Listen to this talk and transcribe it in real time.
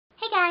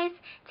guys!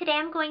 Today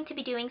I'm going to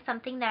be doing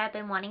something that I've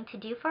been wanting to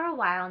do for a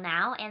while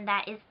now, and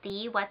that is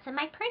the What's in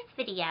My Purse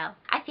video.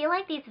 I feel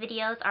like these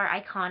videos are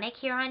iconic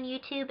here on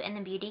YouTube in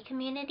the beauty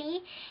community,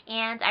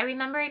 and I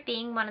remember it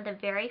being one of the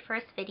very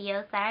first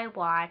videos that I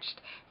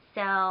watched. So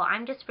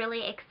I'm just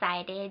really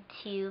excited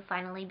to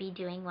finally be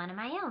doing one of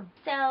my own.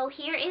 So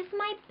here is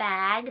my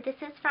bag. This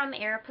is from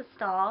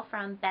Aeropostale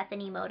from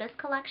Bethany Moda's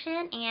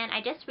collection, and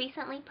I just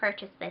recently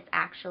purchased this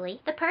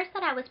actually. The purse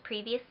that I was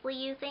previously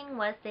using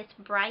was this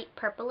bright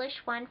purplish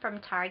one from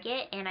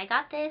Target, and I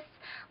got this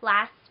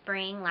last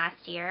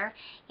year,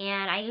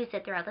 and I used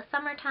it throughout the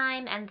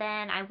summertime, and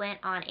then I went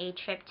on a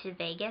trip to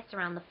Vegas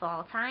around the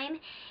fall time.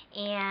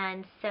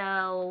 And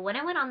so when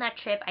I went on that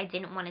trip, I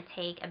didn't want to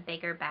take a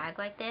bigger bag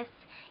like this,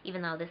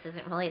 even though this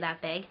isn't really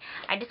that big.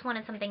 I just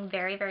wanted something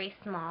very, very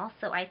small,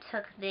 so I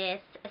took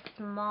this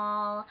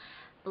small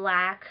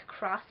black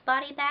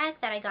crossbody bag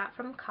that I got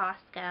from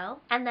Costco.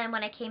 And then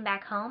when I came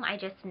back home, I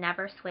just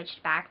never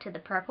switched back to the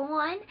purple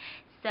one.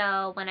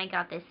 So when I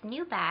got this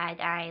new bag,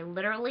 I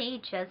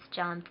literally just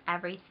jumped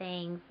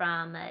everything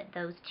from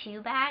those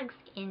two bags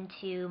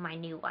into my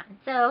new one.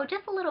 So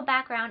just a little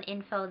background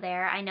info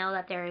there. I know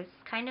that there's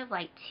kind of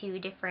like two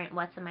different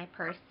What's in My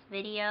Purse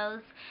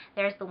videos.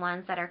 There's the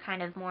ones that are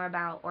kind of more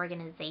about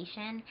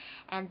organization,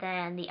 and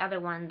then the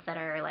other ones that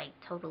are like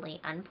totally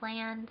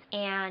unplanned.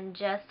 And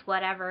just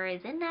whatever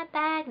is in that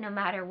bag, no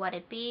matter what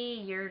it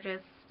be,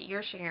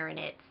 you're sharing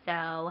it.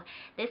 So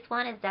this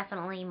one is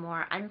definitely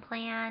more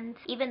unplanned,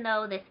 even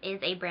though this is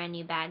a brand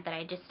new bag that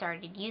I just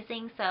started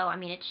using. So I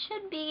mean, it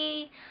should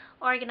be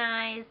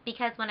organized,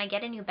 because when I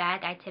get a new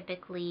bag, I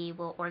typically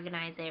will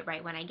organize it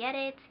right when I get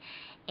it,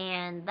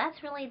 and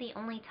that's really the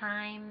only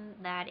time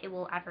that it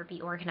will ever be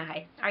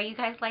organized. Are you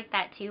guys like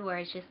that too, where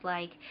it's just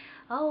like,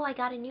 oh, I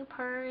got a new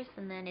purse,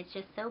 and then it's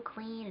just so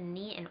clean and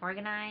neat and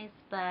organized?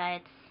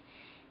 But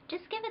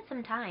just give it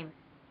some time.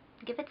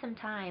 Give it some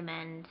time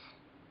and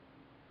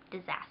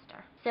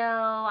disaster. So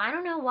I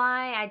don't know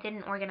why I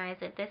didn't organize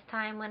it this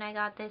time when I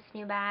got this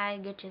new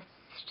bag. It just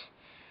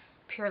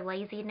pure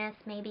laziness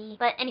maybe.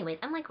 But anyways,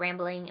 I'm like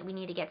rambling. We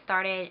need to get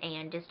started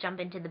and just jump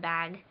into the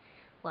bag.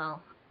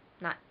 Well,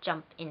 not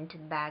jump into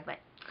the bag, but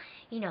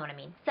you know what I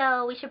mean.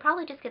 So we should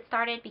probably just get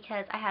started,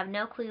 because I have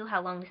no clue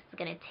how long this is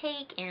gonna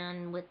take,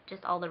 and with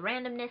just all the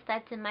randomness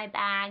that's in my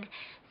bag.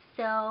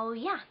 So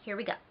yeah, here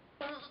we go.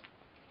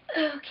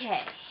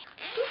 Okay.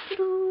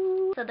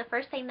 So the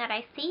first thing that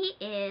I see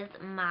is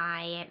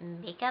my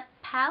makeup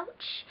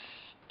pouch,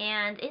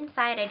 and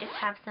inside I just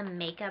have some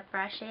makeup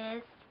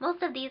brushes.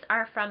 Most of these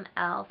are from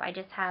e.l.f. I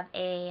just have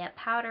a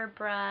powder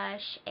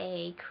brush,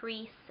 a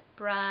crease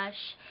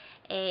brush,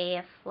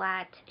 a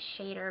flat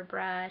shader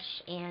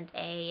brush, and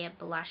a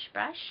blush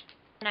brush.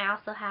 And I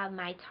also have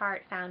my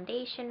Tarte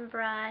foundation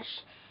brush,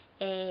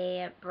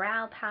 a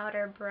brow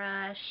powder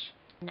brush,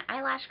 an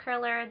eyelash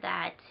curler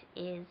that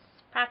is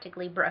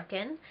practically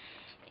broken,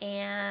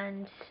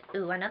 and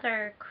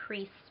another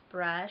crease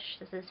brush.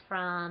 This is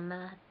from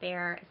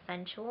Bare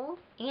Essentials.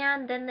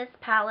 And then this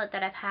palette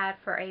that I've had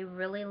for a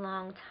really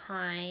long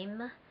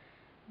time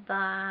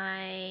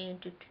by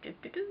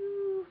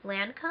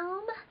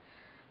Lancome.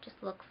 Just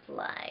looks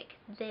like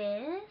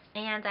this.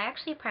 And I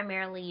actually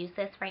primarily use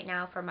this right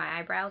now for my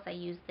eyebrows. I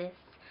use this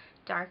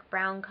dark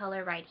brown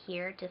color right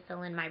here to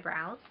fill in my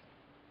brows.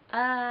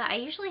 I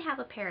usually have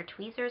a pair of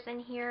tweezers in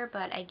here,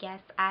 but I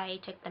guess I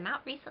took them out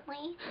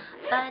recently.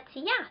 But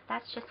yeah,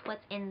 that's just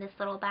what's in this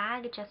little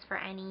bag, just for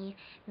any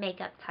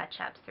makeup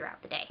touch-ups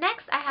throughout the day.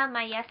 Next, I have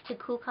my Yes to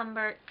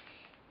Cucumbers.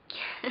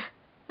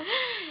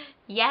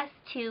 Yes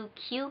to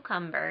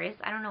Cucumbers.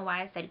 I don't know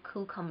why I said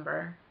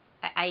cucumber.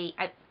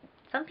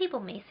 Some people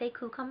may say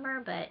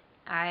cucumber, but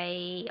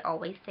I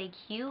always say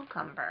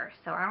cucumber,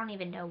 so I don't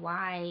even know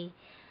why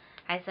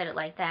I said it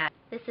like that.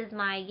 This is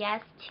my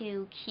Yes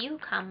to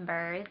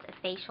Cucumbers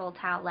facial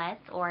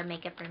towelettes or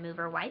makeup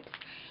remover wipes,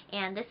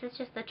 and this is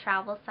just the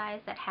travel size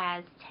that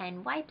has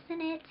 10 wipes in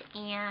it.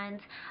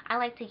 And I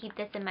like to keep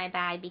this in my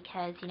bag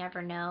because you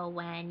never know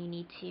when you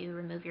need to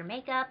remove your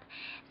makeup.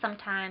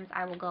 Sometimes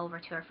I will go over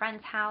to a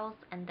friend's house,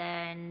 and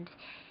then,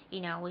 you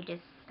know, we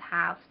just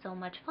have so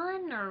much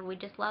fun, or we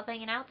just love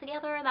hanging out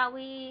together, that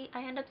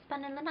I end up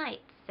spending the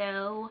night.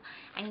 So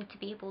I need to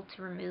be able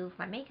to remove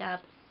my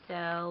makeup,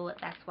 so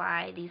that's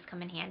why these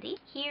come in handy.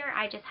 Here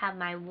I just have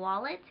my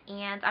wallet,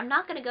 and I'm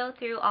not going to go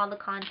through all the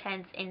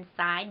contents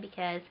inside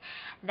because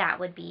that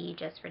would be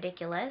just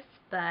ridiculous,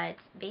 but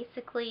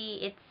basically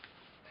it's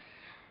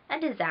a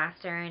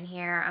disaster in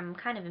here. I'm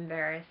kind of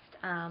embarrassed.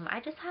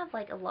 I just have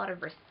like a lot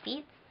of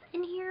receipts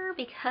in here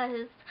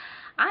because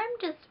I'm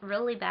just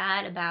really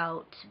bad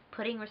about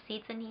putting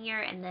receipts in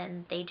here, and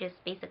then they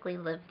just basically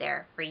live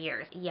there for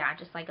years. Yeah,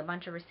 just like a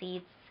bunch of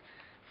receipts,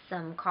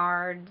 some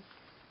cards,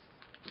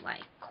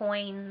 like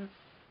coins.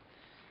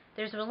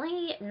 There's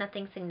really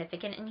nothing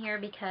significant in here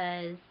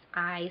because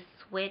I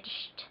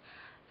switched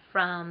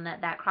from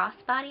that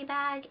crossbody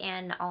bag,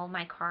 and all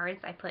my cards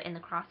I put in the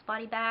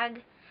crossbody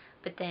bag,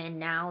 but then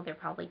now they're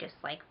probably just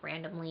like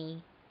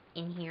randomly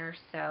in here.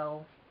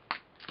 So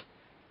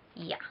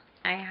yeah,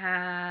 I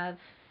have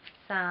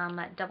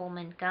some double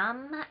mint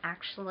gum.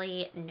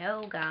 Actually,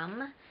 no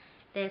gum.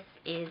 This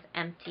is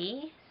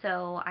empty,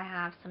 so I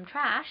have some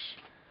trash.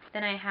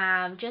 Then I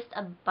have just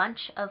a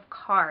bunch of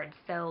cards,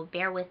 so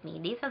bear with me.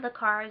 These are the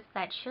cards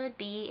that should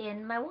be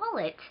in my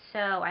wallet. So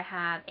I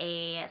have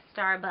a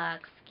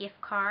Starbucks gift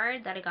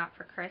card that I got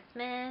for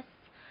Christmas.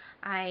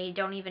 I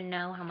don't even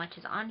know how much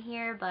is on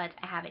here, but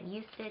I haven't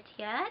used it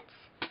yet.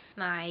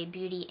 My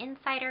Beauty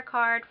Insider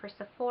card for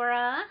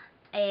Sephora.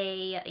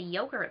 A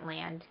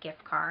Yogurtland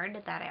gift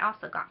card that I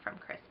also got from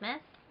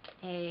Christmas.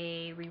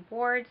 A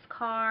rewards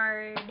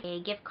card,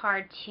 a gift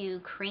card to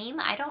Cream.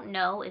 I don't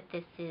know if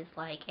this is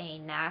like a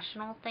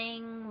national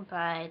thing,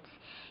 but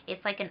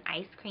it's like an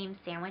ice cream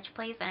sandwich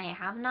place, and I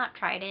have not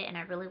tried it, and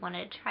I really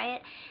wanted to try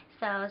it,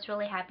 so I was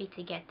really happy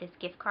to get this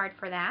gift card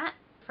for that.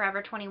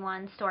 Forever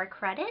 21 store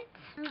credit,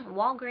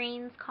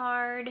 Walgreens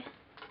card,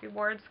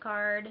 rewards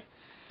card,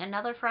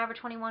 another Forever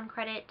 21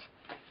 credit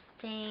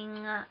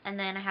thing, and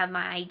then I have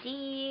my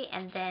ID,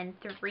 and then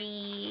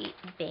 3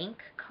 bank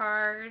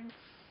cards.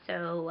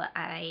 So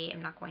I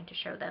am not going to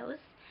show those,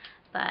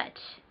 but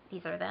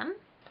these are them.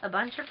 A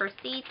bunch of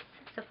receipts,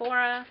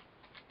 Sephora,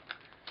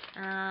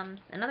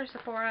 another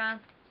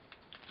Sephora,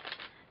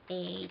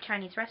 a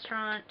Chinese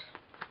restaurant,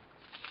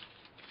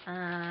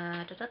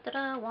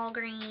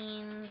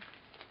 Walgreens,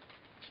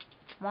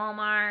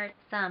 Walmart,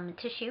 some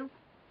tissue,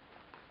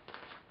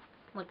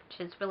 which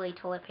is really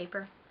toilet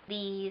paper.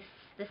 This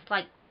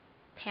like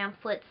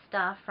pamphlet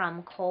stuff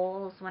from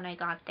Kohl's when I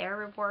got their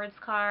rewards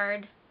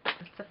card.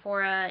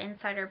 Sephora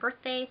Insider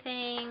birthday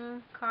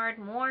thing card,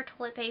 more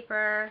toilet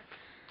paper,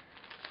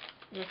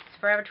 just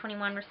Forever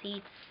 21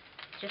 receipts,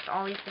 just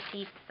all these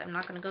receipts. I'm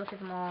not going to go through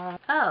them all.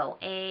 Oh,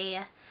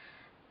 a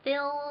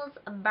Phil's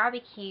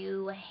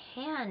barbecue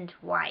hand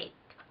wipe.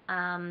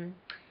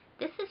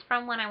 This is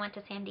from when I went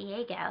to San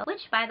Diego,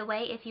 which, by the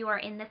way, if you are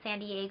in the San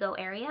Diego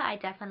area, I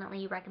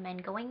definitely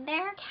recommend going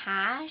there.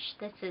 Cash,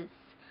 this is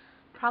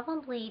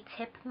probably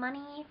tip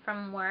money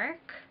from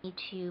work. I need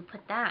to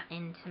put that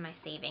into my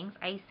savings.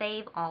 I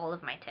save all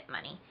of my tip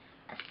money.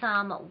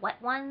 Some Wet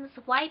Ones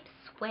wipes,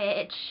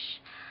 which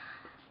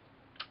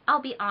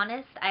I'll be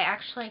honest, I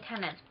actually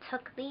kind of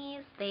took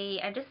these.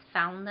 I just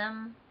found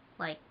them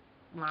like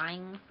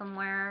lying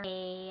somewhere.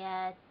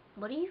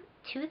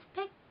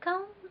 Toothpick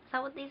comb? Is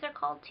that what these are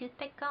called?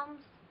 Toothpick combs?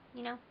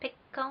 You know, pick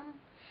comb?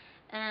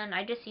 And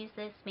I just use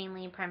this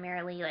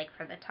primarily like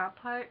for the top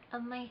part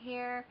of my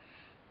hair,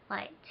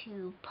 like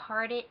to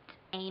part it.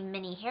 A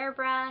mini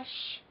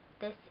hairbrush.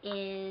 This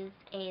is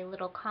a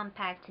little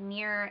compact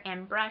mirror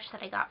and brush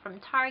that I got from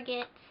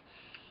Target,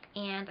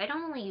 and I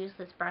don't really use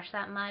this brush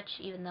that much,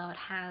 even though it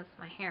has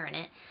my hair in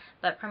it,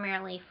 but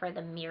primarily for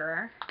the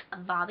mirror.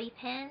 Bobby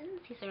pins.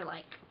 These are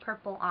like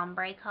purple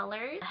ombre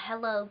colors.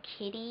 Hello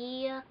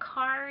Kitty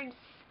cards.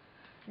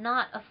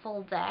 Not a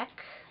full deck,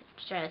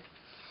 just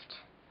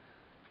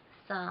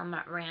some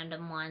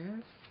random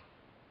ones.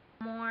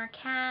 More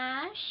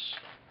cash.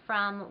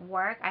 From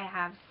work, I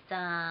have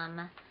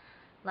some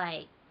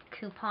like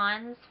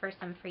coupons for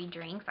some free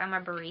drinks. I'm a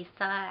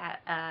barista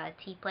at a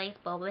tea place,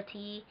 boba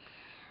tea.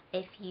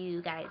 If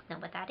you guys know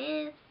what that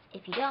is.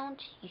 If you don't,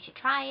 you should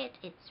try it.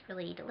 It's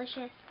really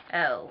delicious.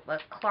 Oh, a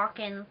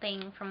clock-in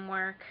thing from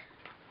work.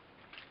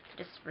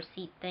 Just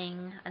receipt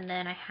thing. And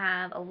then I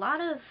have a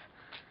lot of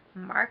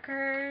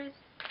markers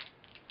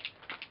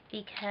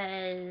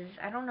because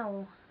I don't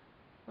know,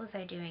 what was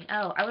I doing?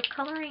 Oh, I was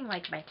coloring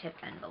like my tip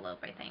envelope,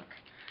 I think.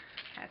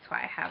 That's why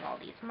I have all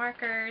these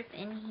markers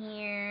in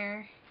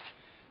here.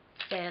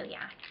 So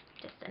yeah,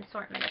 just an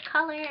assortment of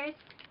colors.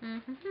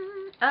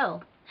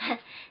 Oh,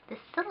 the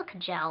silica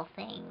gel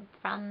thing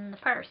from the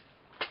purse.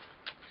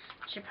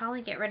 Should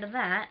probably get rid of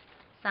that.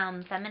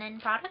 Some feminine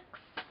products.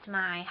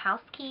 My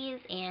house keys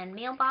and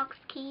mailbox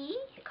key.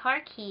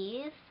 Car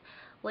keys,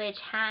 which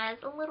has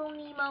a little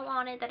Nemo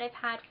on it that I've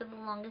had for the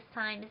longest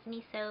time. Isn't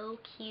he so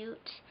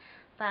cute?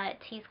 But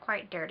he's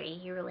quite dirty.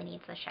 He really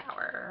needs a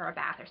shower or a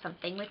bath or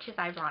something, which is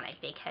ironic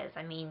because,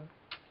 I mean,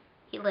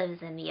 he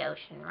lives in the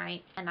ocean,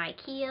 right? An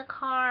IKEA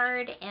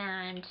card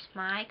and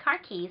my car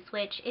keys,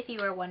 which, if you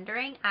were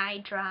wondering, I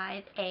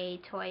drive a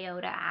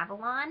Toyota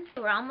Avalon.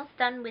 We're almost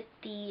done with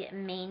the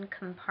main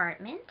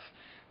compartment.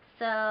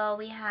 So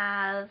we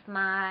have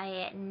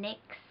my NYX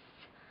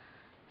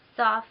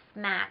Soft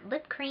Matte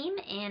Lip Cream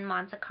in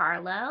Monte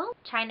Carlo,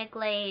 China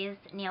Glaze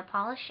Nail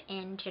Polish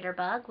in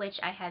Jitterbug, which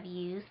I have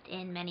used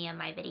in many of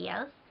my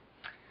videos.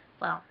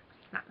 Well,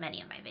 not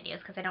many of my videos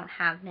because I don't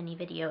have many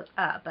videos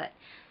up, but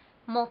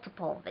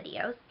multiple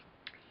videos.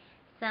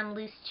 Some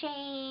loose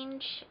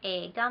change,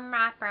 a gum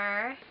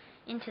wrapper.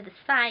 Into the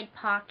side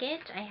pocket,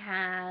 I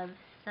have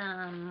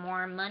some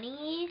more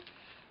money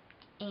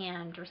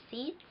and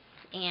receipts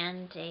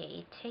and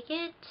a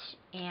ticket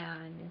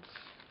and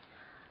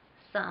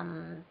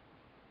some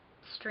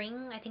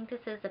string. I think this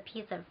is a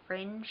piece of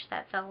fringe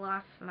that fell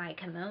off my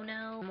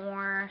kimono.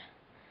 More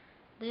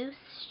loose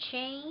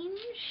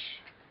change.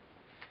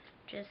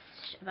 Just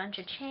a bunch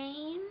of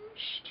change.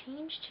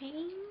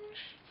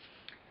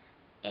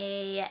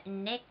 A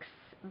NYX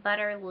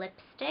butter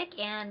lipstick,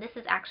 and this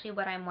is actually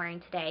what I'm wearing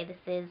today. This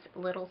is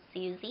Little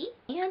Susie,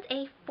 and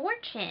a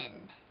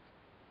fortune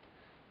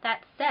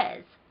that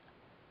says,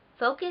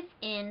 focus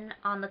in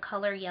on the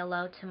color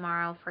yellow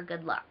tomorrow for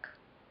good luck.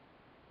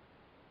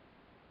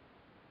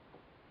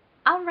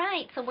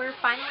 Alright, so we're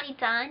finally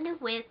done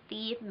with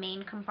the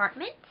main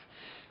compartment.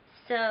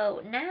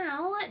 So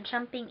now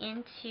jumping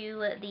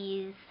into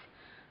these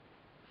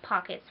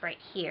pockets right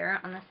here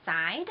on the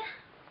side.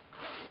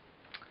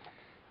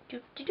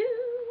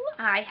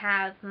 I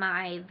have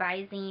my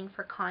Visine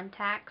for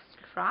contacts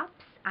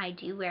drops. I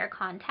do wear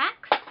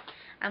contacts.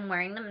 I'm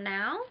wearing them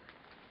now.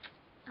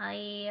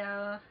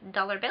 A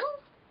dollar bill.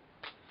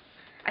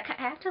 I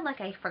acted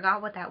like I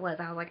forgot what that was.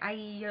 I was like,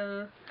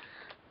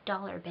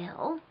 dollar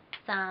bill.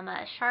 Some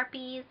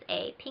Sharpies,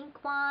 a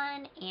pink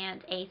one,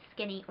 and a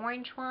skinny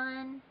orange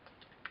one.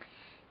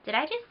 Did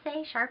I just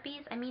say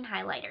Sharpies? I mean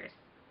highlighters.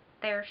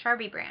 They're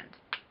Sharpie brand.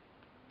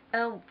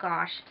 Oh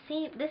gosh,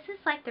 see, this is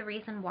like the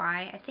reason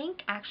why I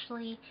think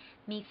actually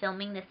me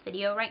filming this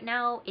video right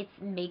now, it's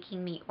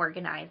making me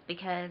organized,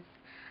 because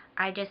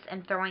I just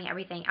am throwing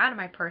everything out of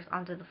my purse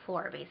onto the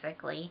floor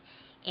basically,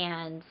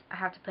 and I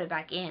have to put it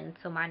back in,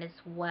 so might as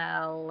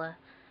well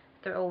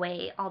throw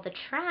away all the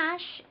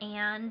trash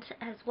and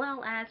as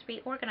well as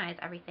reorganize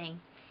everything.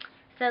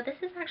 So this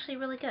is actually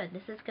really good.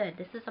 This is good.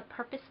 This is a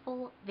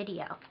purposeful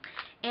video.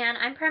 And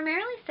I'm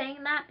primarily saying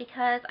that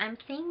because I'm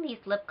seeing these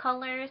lip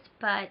colors,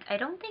 but I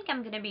don't think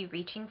I'm going to be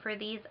reaching for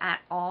these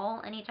at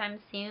all anytime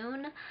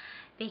soon,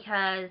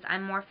 because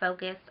I'm more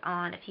focused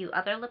on a few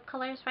other lip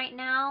colors right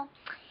now.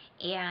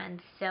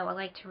 And so I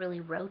like to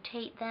really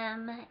rotate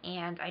them,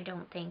 and I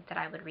don't think that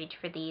I would reach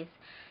for these.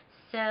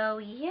 So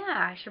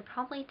yeah, I should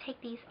probably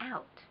take these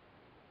out.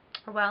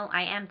 Well,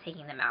 I am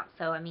taking them out,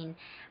 so I mean,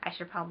 I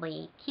should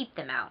probably keep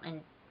them out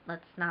and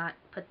let's not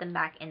put them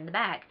back in the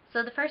bag.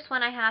 So the first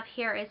one I have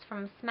here is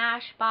from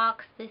Smashbox.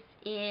 This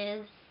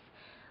is,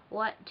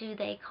 what do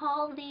they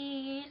call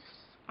these?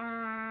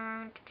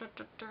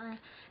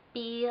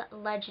 Be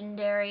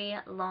Legendary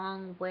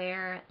Long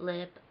Wear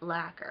Lip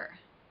Lacquer.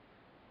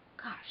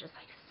 Gosh, it's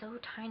like so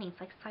tiny. It's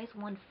like size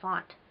 1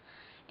 font.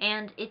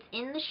 And it's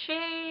in the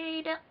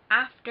shade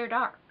After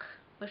Dark,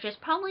 which is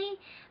probably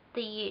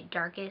the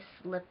darkest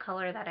lip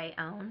color that I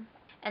own.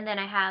 And then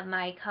I have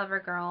my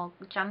CoverGirl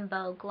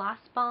Jumbo Gloss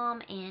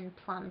Balm in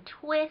Plum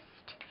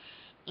Twist,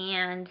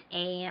 and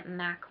a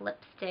MAC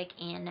lipstick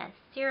in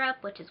Syrup,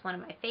 which is one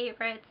of my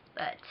favorites,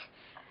 but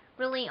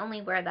really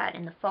only wear that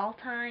in the fall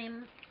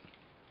time.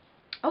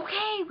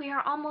 Okay, we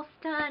are almost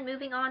done.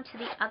 Moving on to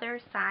the other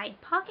side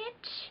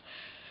pocket.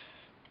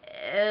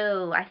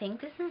 Oh, I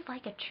think this is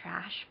like a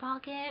trash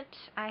pocket.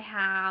 I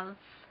have,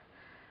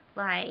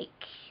 like,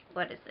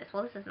 what is this?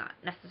 Well, this is not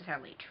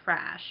necessarily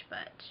trash,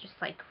 but just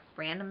like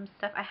random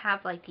stuff. I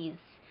have like these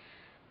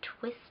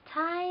twist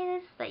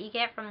ties that you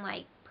get from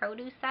like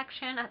produce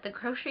section at the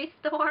grocery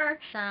store.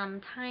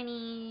 Some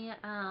tiny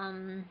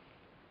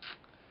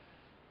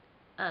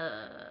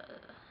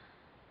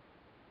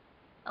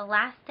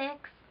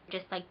elastics,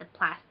 just like the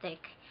plastic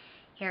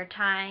hair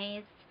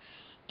ties.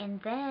 And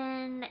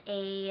then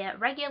a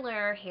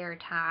regular hair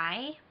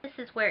tie. This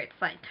is where it's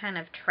like kind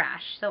of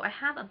trash. So I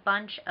have a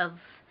bunch of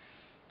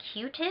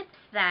Q-tips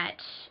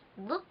that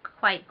look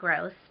quite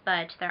gross,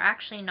 but they're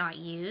actually not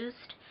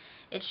used.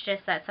 It's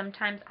just that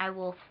sometimes I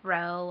will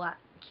throw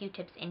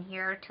Q-tips in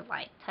here to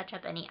like touch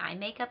up any eye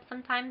makeup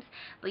sometimes,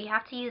 but you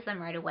have to use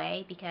them right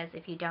away, because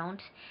if you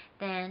don't,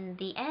 then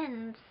the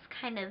ends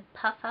kind of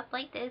puff up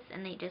like this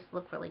and they just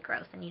look really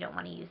gross and you don't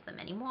want to use them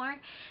anymore.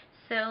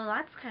 So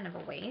that's kind of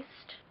a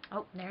waste.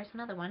 Oh, there's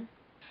another one.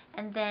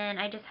 And then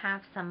I just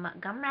have some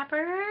gum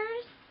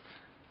wrappers.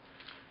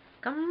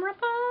 Gum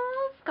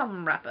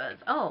wrappers.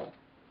 Oh.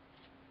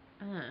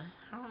 I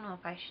don't know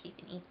if I should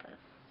even eat this.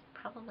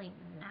 Probably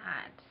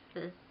not.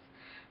 This is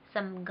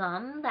some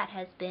gum that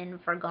has been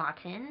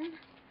forgotten.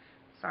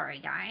 Sorry,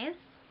 guys.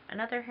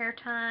 Another hair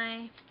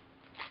tie.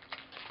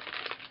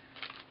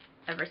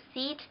 A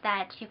receipt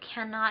that you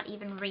cannot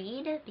even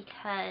read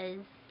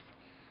because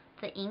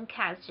the ink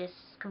has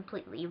just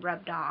completely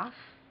rubbed off.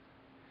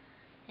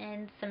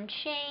 And some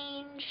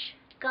change,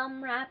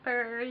 gum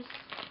wrappers,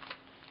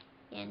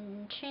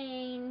 and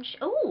change.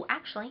 Oh,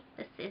 actually,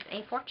 this is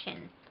a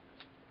fortune.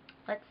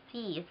 Let's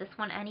see, is this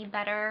one any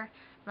better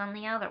than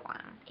the other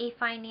one? A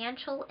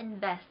financial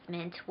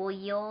investment will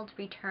yield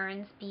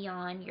returns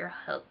beyond your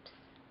hopes.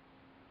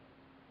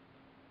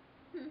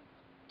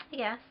 I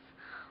guess.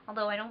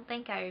 Although I don't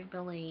think I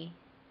really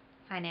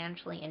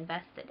financially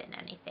invested in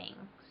anything.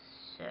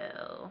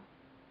 So...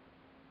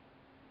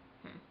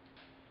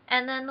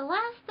 And then the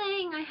last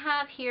thing I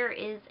have here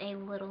is a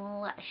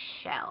little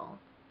shell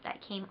that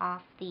came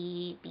off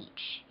the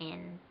beach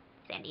in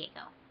San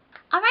Diego.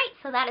 Alright,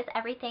 so that is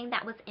everything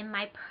that was in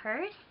my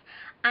purse.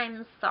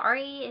 I'm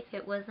sorry if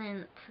it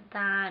wasn't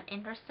that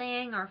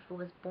interesting or if it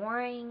was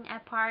boring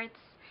at parts.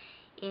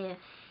 If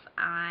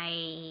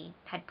I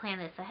had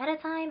planned this ahead of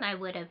time, I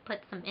would have put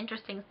some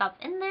interesting stuff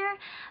in there.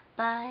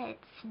 But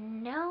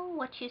no,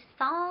 what you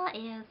saw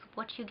is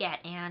what you get.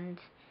 And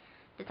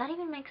does that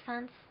even make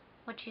sense?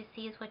 What you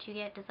see is what you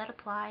get. Does that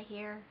apply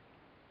here?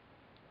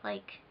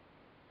 Like,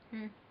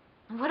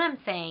 what I'm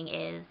saying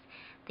is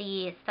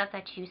the stuff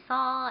that you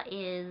saw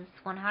is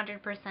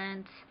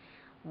 100%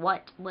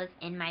 what was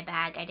in my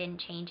bag. I didn't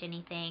change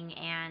anything,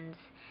 and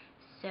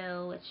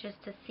so it's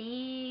just to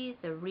see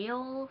the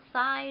real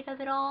side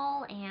of it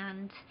all.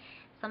 And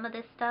some of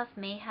this stuff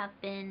may have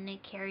been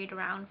carried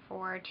around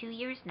for 2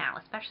 years now,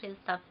 especially the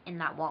stuff in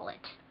that wallet.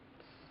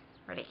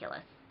 It's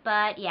ridiculous.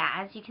 But yeah,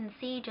 as you can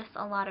see, just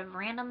a lot of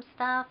random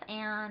stuff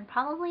and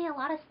probably a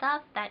lot of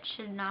stuff that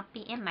should not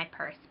be in my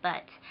purse.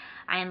 But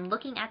I am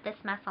looking at this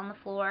mess on the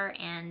floor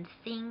and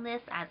seeing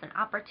this as an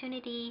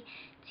opportunity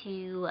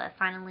to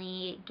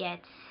finally get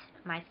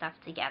my stuff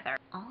together.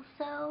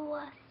 Also,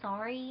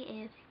 sorry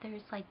if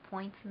there's like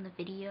points in the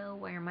video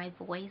where my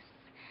voice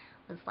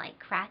was like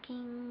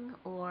cracking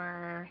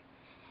or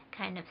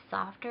kind of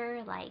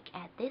softer, like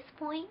at this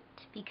point,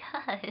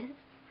 because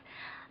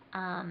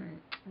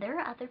there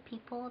are other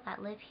people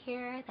that live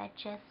here that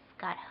just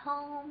got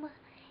home,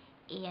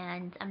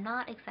 and I'm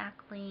not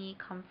exactly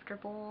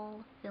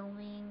comfortable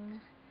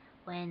filming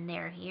when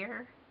they're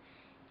here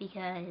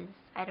because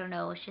I don't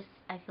know, it's just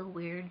I feel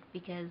weird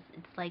because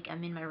it's like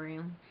I'm in my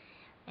room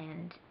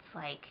and it's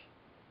like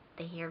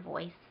they hear a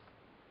voice,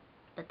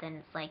 but then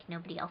it's like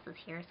nobody else is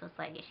here, so it's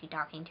like, is she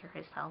talking to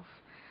herself?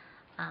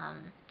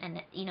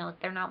 And you know,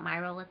 they're not my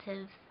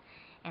relatives,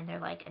 and they're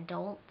like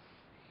adults,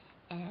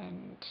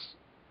 and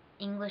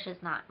English is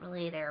not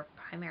really their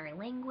primary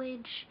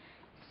language.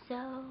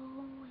 So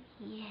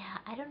yeah,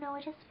 I don't know,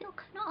 I just feel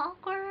kind of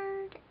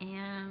awkward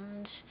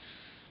and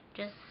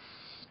just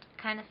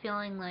kind of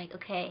feeling like,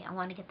 okay, I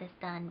want to get this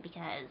done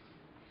because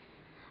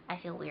I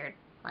feel weird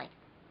like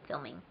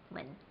filming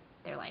when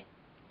they're like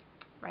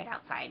right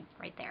outside,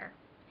 right there,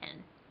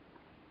 and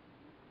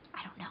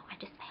I don't know, I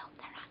hope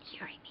they're not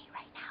hearing me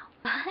right now.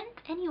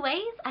 But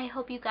anyways, I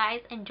hope you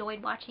guys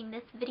enjoyed watching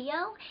this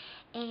video,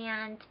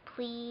 and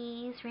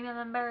please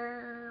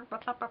remember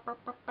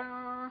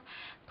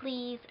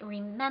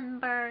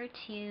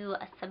to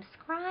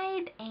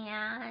subscribe,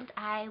 and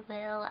I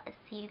will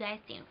see you guys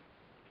soon.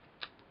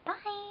 Bye!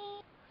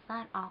 Is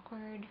that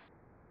awkward?